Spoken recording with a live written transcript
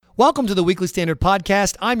Welcome to the Weekly Standard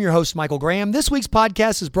Podcast. I'm your host, Michael Graham. This week's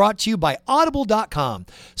podcast is brought to you by Audible.com.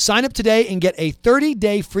 Sign up today and get a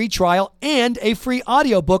 30-day free trial and a free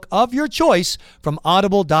audiobook of your choice from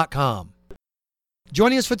Audible.com.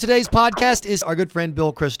 Joining us for today's podcast is our good friend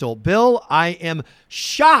Bill Kristol. Bill, I am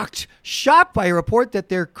shocked by a report that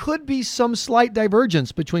there could be some slight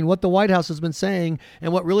divergence between what the White House has been saying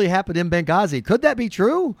and what really happened in Benghazi. Could that be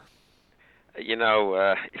true? You know,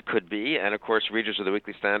 it could be, and of course, readers of the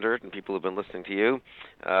Weekly Standard and people who've been listening to you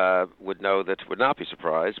would not be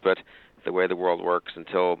surprised. But the way the world works,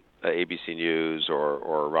 until ABC News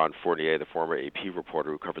or Ron Fournier, the former AP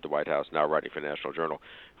reporter who covered the White House, now writing for National Journal,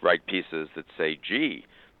 write pieces that say, "Gee."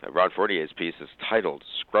 Ron Fournier's piece is titled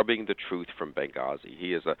 "Scrubbing the Truth from Benghazi."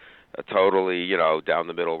 He is a totally,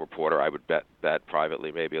 down-the-middle reporter. I would bet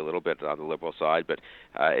privately maybe a little bit on the liberal side, but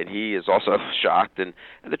and he is also shocked. And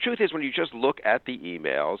the truth is, when you just look at the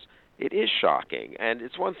emails, it is shocking. And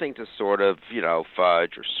it's one thing to sort of,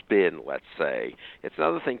 fudge or spin, let's say. It's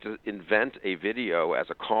another thing to invent a video as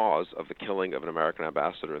a cause of the killing of an American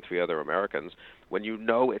ambassador and 3 other Americans when you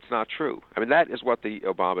know it's not true. I mean, that is what the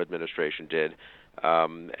Obama administration did.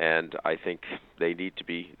 And I think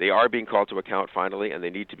they are being called to account finally, and they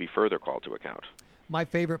need to be further called to account. My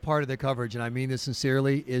favorite part of the coverage, and I mean this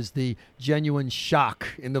sincerely, is the genuine shock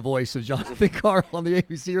in the voice of Jonathan Carl on the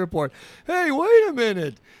ABC report. Hey, wait a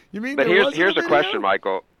minute. You mean? But here's a question,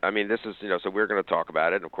 Michael. I mean, this is, so we're going to talk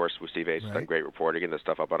about it. And of course, Steve Ace has done great reporting and this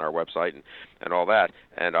stuff up on our website and all that.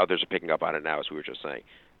 And others are picking up on it now, as we were just saying.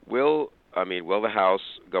 Will the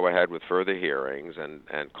House go ahead with further hearings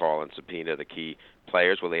and call and subpoena the key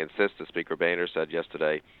players? Will they insist, as Speaker Boehner said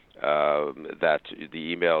yesterday, that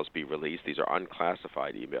the emails be released? These are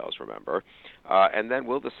unclassified emails, remember. And then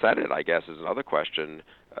will the Senate, I guess, is another question.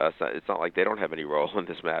 It's not like they don't have any role in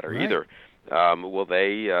this matter either. Will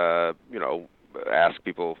they, ask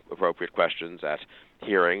people appropriate questions at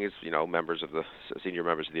hearings? Senior members of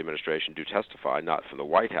the administration do testify, not from the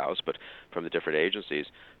White House, but from the different agencies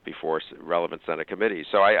before relevant Senate committees.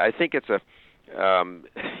 So I think it's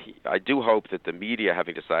I do hope that the media,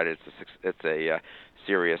 having decided it's a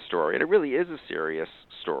serious story, and it really is a serious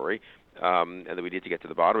story, and that we need to get to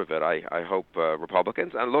the bottom of it. I hope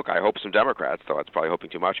Republicans, and look, I hope some Democrats, though that's probably hoping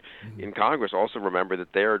too much, in Congress also remember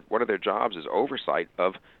that one of their jobs is oversight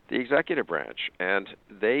of the executive branch, and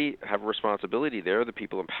they have a responsibility. They're the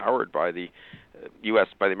people empowered by the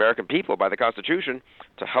by the American people, by the Constitution,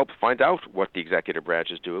 to help find out what the executive branch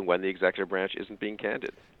is doing when the executive branch isn't being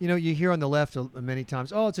candid. You hear on the left many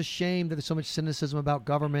times, oh, it's a shame that there's so much cynicism about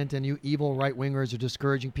government and you evil right-wingers are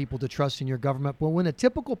discouraging people to trust in your government. Well, when a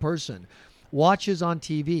typical person watches on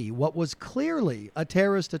TV what was clearly a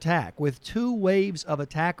terrorist attack with 2 waves of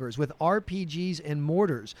attackers with RPGs and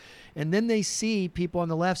mortars, and then they see people on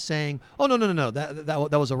the left saying, oh, no,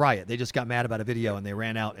 that was a riot. They just got mad about a video and they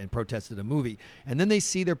ran out and protested a movie. And then they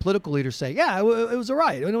see their political leaders say, yeah, it was a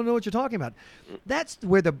riot. I don't know what you're talking about.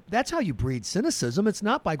 That's how you breed cynicism. It's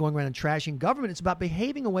not by going around and trashing government. It's about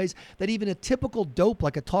behaving in ways that even a typical dope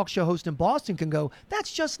like a talk show host in Boston can go,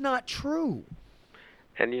 that's just not true.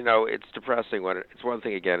 And, it's depressing when it's one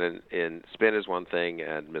thing, again, in spin is one thing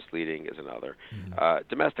and misleading is another.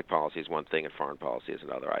 Domestic policy is one thing and foreign policy is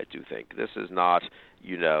another, I do think. This is not,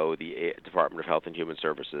 the Department of Health and Human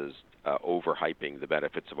Services overhyping the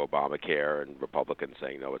benefits of Obamacare and Republicans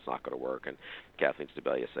saying, no, it's not going to work, and Kathleen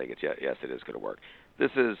Stabile saying, yes, it is going to work.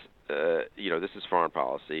 This is, this is foreign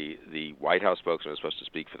policy. The White House spokesman is supposed to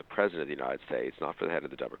speak for the President of the United States, not for the head of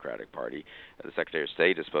the Democratic Party. The Secretary of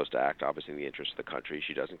State is supposed to act, obviously, in the interest of the country.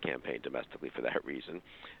 She doesn't campaign domestically for that reason.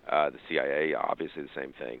 The CIA, obviously, the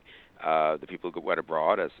same thing. The people who went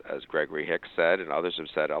abroad, as Gregory Hicks said, and others have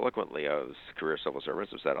said eloquently, career civil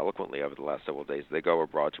servants have said eloquently over the last several days, they go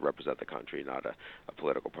abroad to represent the country, not a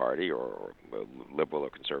political party or a liberal or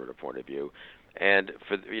conservative point of view. And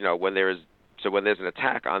when there's an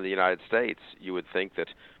attack on the United States, you would think that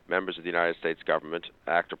members of the United States government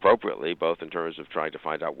act appropriately, both in terms of trying to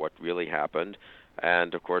find out what really happened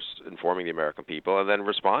and, of course, informing the American people and then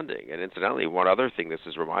responding. And incidentally, one other thing this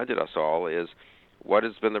has reminded us all is what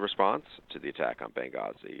has been the response to the attack on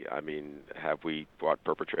Benghazi? I mean, have we brought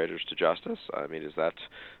perpetrators to justice? I mean, is that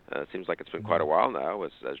it seems like it's been quite a while now.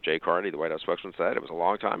 As Jay Carney, the White House spokesman, said, it was a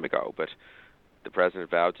long time ago, but the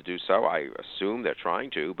president vowed to do so. I assume they're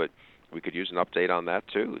trying to, but we could use an update on that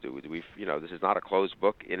too. This is not a closed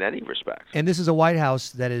book in any respect. And this is a White House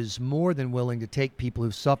that is more than willing to take people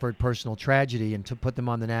who've suffered personal tragedy and to put them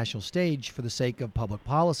on the national stage for the sake of public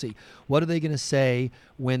policy. What are they going to say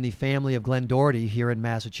when the family of Glenn Doherty here in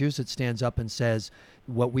Massachusetts stands up and says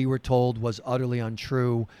what we were told was utterly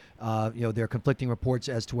untrue? There are conflicting reports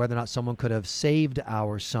as to whether or not someone could have saved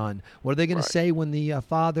our son. What are they going to say when the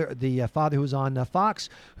father who was on Fox,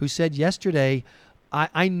 who said yesterday,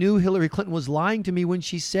 I knew Hillary Clinton was lying to me when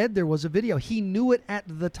she said there was a video. He knew it at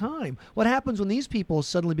the time. What happens when these people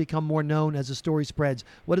suddenly become more known as the story spreads?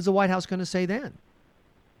 What is the White House going to say then?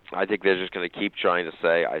 I think they're just going to keep trying to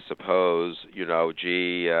say, I suppose, it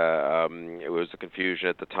was a confusion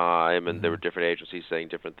at the time, and there were different agencies saying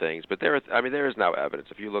different things. But there is now evidence.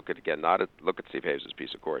 If you look at Steve Hayes'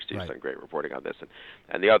 piece, of course, Steve's done great reporting on this,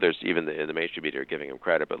 and the others, even in the mainstream media, are giving him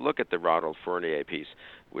credit. But look at the Ronald Fournier piece,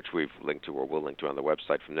 which we've linked to or will link to on the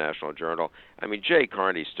website from National Journal. Jay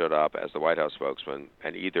Carney stood up as the White House spokesman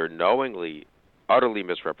and either knowingly utterly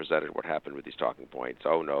misrepresented what happened with these talking points.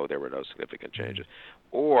 Oh, no, there were no significant changes.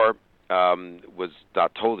 Or was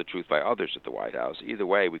not told the truth by others at the White House. Either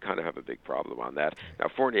way, we kind of have a big problem on that. Now,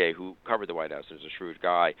 Fournier, who covered the White House and is a shrewd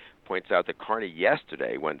guy, points out that Carney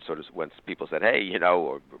yesterday, when people said, hey,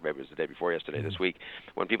 or maybe it was the day before yesterday, this week,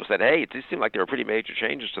 when people said, hey, it just seemed like there were pretty major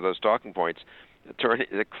changes to those talking points,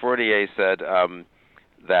 Fournier said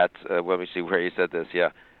let me see where he said this,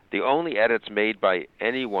 the only edits made by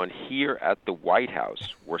anyone here at the White House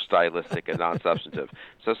were stylistic and non-substantive.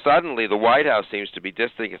 So suddenly the White House seems to be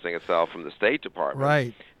distancing itself from the State Department.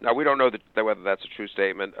 Right. Now, we don't know whether that's a true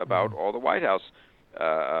statement about all the White House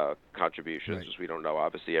contributions, as we don't know,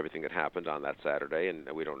 obviously, everything that happened on that Saturday,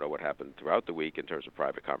 and we don't know what happened throughout the week in terms of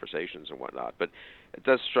private conversations and whatnot. But it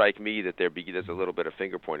does strike me that there's a little bit of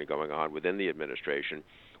finger-pointing going on within the administration,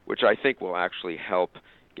 which I think will actually help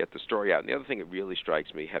get the story out. And the other thing that really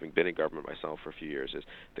strikes me, having been in government myself for a few years, is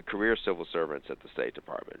the career civil servants at the State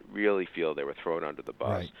Department really feel they were thrown under the bus.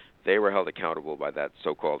 Right. They were held accountable by that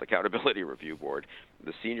so-called Accountability Review Board.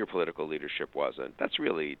 The senior political leadership wasn't. That's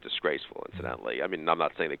really disgraceful, incidentally. I'm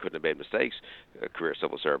not saying they couldn't have made mistakes, career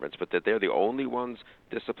civil servants, but that they're the only ones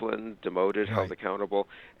disciplined, demoted, held accountable,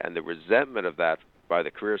 and the resentment of that by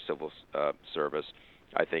the career civil service,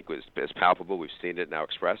 I think, is palpable. We've seen it now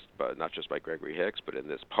expressed, but not just by Gregory Hicks, but in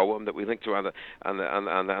this poem that we linked to on the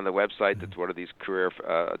website that one of these career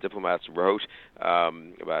diplomats wrote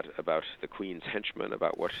about the Queen's henchmen,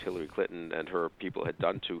 about what Hillary Clinton and her people had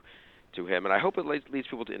done to him. And I hope it leads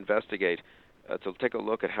people to investigate, to take a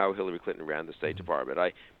look at how Hillary Clinton ran the State Department.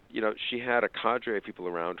 She had a cadre of people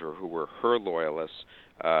around her who were her loyalists.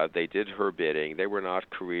 They did her bidding. They were not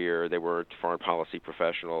career. They weren't foreign policy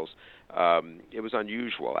professionals. It was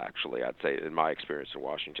unusual, actually, I'd say, in my experience in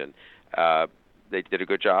Washington. They did a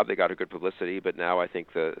good job. They got a good publicity, but now I think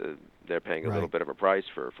they're paying a little bit of a price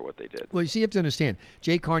for what they did. Well, you see, you have to understand,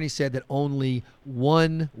 Jay Carney said that only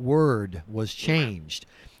one word was changed.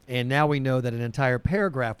 And now we know that an entire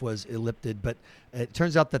paragraph was ellipted, but it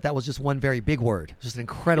turns out that was just one very big word, just an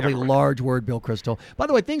incredibly large word, Bill Kristol. By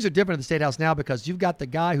the way, things are different at the State House now because you've got the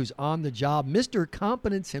guy who's on the job, Mr.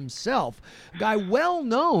 Competence himself, a guy well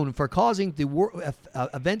known for causing the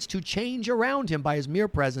events to change around him by his mere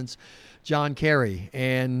presence, John Kerry.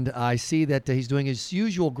 And I see that he's doing his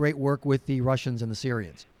usual great work with the Russians and the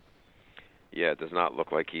Syrians. Yeah, it does not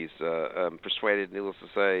look like he's persuaded, needless to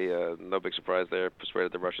say, no big surprise there,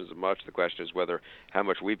 persuaded the Russians much. The question is how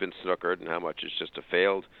much we've been snookered and how much is just a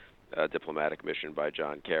failed diplomatic mission by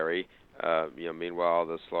John Kerry. Meanwhile,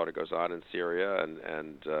 the slaughter goes on in Syria,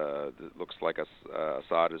 and it looks like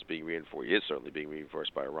Assad is being reinforced. He is certainly being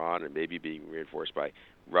reinforced by Iran and maybe being reinforced by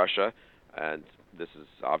Russia. And this is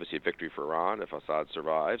obviously a victory for Iran if Assad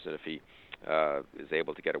survives, and if he is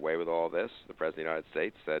able to get away with all this. The President of the United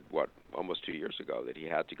States said, almost 2 years ago, that he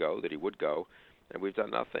had to go, that he would go, and we've done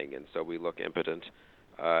nothing. And so we look impotent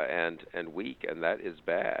and weak, and that is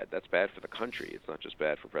bad. That's bad for the country. It's not just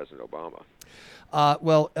bad for President Obama.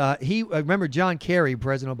 Remember John Kerry,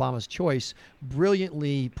 President Obama's choice,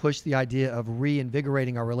 brilliantly pushed the idea of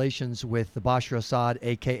reinvigorating our relations with the Bashar Assad,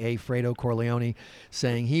 a.k.a. Fredo Corleone,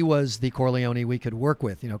 saying he was the Corleone we could work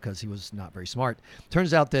with, because he was not very smart.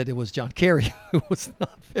 Turns out that it was John Kerry who was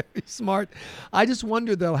not very smart. I just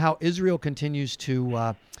wonder, though, how Israel continues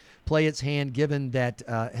to play its hand, given that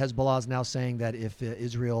Hezbollah is now saying that if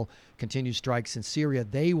Israel continues strikes in Syria,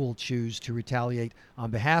 they will choose to retaliate on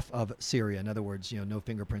behalf of Syria. In other words, no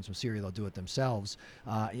fingerprints from Syria, they'll do it themselves.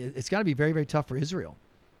 It's got to be very, very tough for Israel.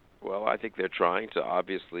 Well, I think they're trying to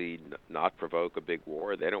obviously not provoke a big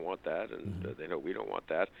war. They don't want that, and they know we don't want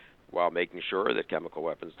that, while making sure that chemical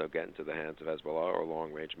weapons don't get into the hands of Hezbollah or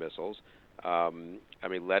long-range missiles. I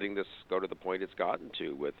mean, letting this go to the point it's gotten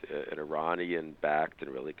to with an Iranian-backed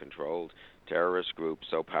and really controlled terrorist group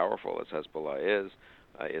so powerful as Hezbollah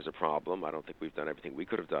is a problem. I don't think we've done everything we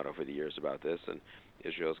could have done over the years about this, and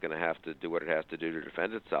Israel's going to have to do what it has to do to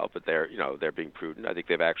defend itself. But they're being prudent. I think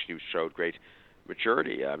they've actually showed great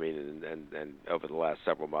maturity. I mean, and over the last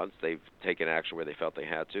several months, they've taken action where they felt they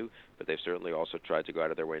had to, but they've certainly also tried to go out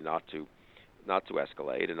of their way not to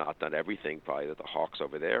escalate, and not done everything probably that the hawks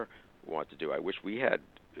over there want to do. I wish we had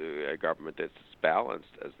a government that's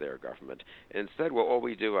balanced as their government. And instead, well, all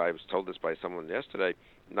we do, I was told this by someone yesterday,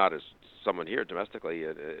 not as someone here domestically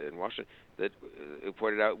in Washington, that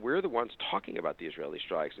pointed out we're the ones talking about the Israeli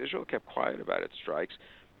strikes. Israel kept quiet about its strikes,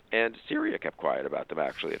 and Syria kept quiet about them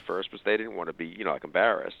actually at first, because they didn't want to be,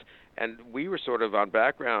 embarrassed. And we were sort of on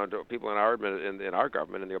background. People in our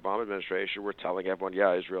government, in the Obama administration, were telling everyone,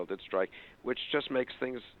 yeah, Israel did strike, which just makes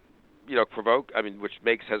things which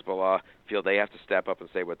makes Hezbollah feel they have to step up and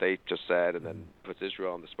say what they just said, and then puts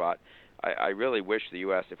Israel on the spot. I really wish the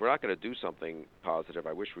U.S., if we're not going to do something positive,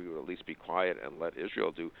 I wish we would at least be quiet and let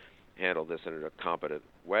Israel handle this in a competent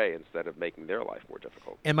way instead of making their life more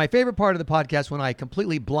difficult. And my favorite part of the podcast, when I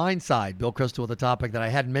completely blindside Bill Kristol with a topic that I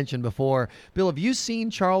hadn't mentioned before. Bill, have you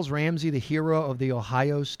seen Charles Ramsey, the hero of the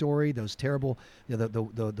Ohio story? Those terrible,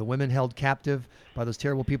 the women held captive by those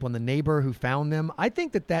terrible people and the neighbor who found them. I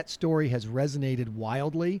think that story has resonated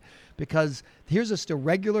wildly, because here's just a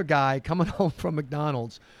regular guy coming home from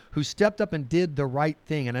McDonald's who stepped up and did the right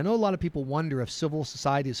thing. And I know a lot of people wonder if civil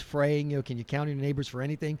society is fraying. Can you count on your neighbors for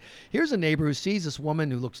anything? Here's a neighbor who sees this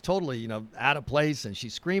woman who looks totally, out of place, and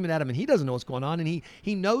she's screaming at him, and he doesn't know what's going on, and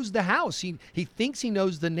he knows the house. He thinks he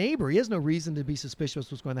knows the neighbor. He has no reason to be suspicious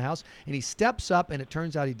of what's going on in the house, and he steps up, and it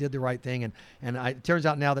turns out he did the right thing. And it turns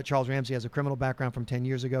out now that Charles Ramsey has a criminal background from 10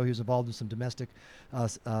 years ago. He was involved in some domestic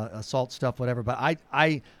assault stuff, whatever. But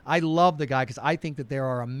I love the guy, because I think that there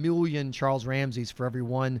are a million Charles Ramseys for every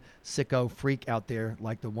one sicko freak out there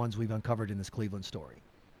like the ones we've uncovered in this Cleveland story.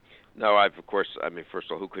 No, first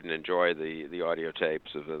of all, who couldn't enjoy the audio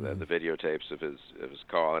tapes of the videotapes of his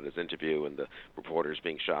call and his interview, and the reporters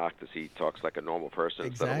being shocked as he talks like a normal person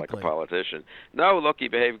instead of like a politician. No, look, he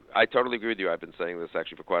behaved. I totally agree with you. I've been saying this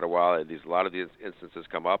actually for quite a while. A lot of these instances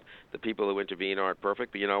come up. The people who intervene aren't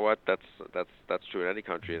perfect, but you know what? That's true in any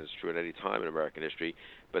country, and it's true at any time in American history.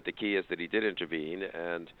 But the key is that he did intervene,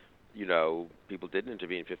 and people didn't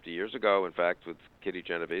intervene 50 years ago. In fact, with Kitty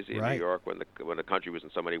Genovese in New York, when the country was in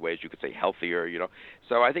so many ways, you could say healthier.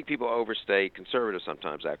 So I think people overstate. Conservatives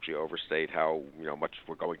sometimes actually overstate how much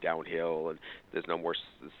we're going downhill, and there's no more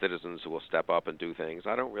citizens who will step up and do things.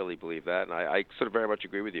 I don't really believe that, and I sort of very much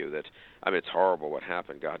agree with you that it's horrible what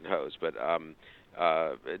happened, God knows, but.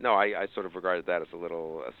 No, I sort of regarded that as a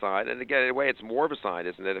little sign. And again, in a way, it's more of a sign,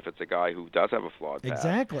 isn't it, if it's a guy who does have a flawed past.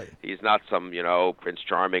 Exactly. He's not some, Prince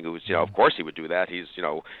Charming who's, of course he would do that. He's,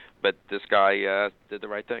 but this guy did the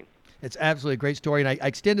right thing. It's absolutely a great story. And I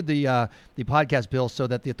extended the podcast, Bill, so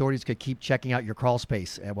that the authorities could keep checking out your crawl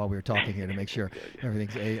space while we were talking here to make sure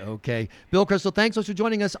everything's A-OK. Bill Kristol, thanks so much for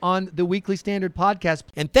joining us on the Weekly Standard podcast.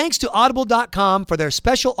 And thanks to Audible.com for their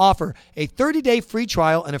special offer, a 30-day free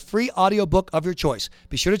trial and a free audiobook of your choice.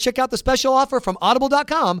 Be sure to check out the special offer from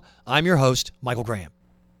Audible.com. I'm your host, Michael Graham.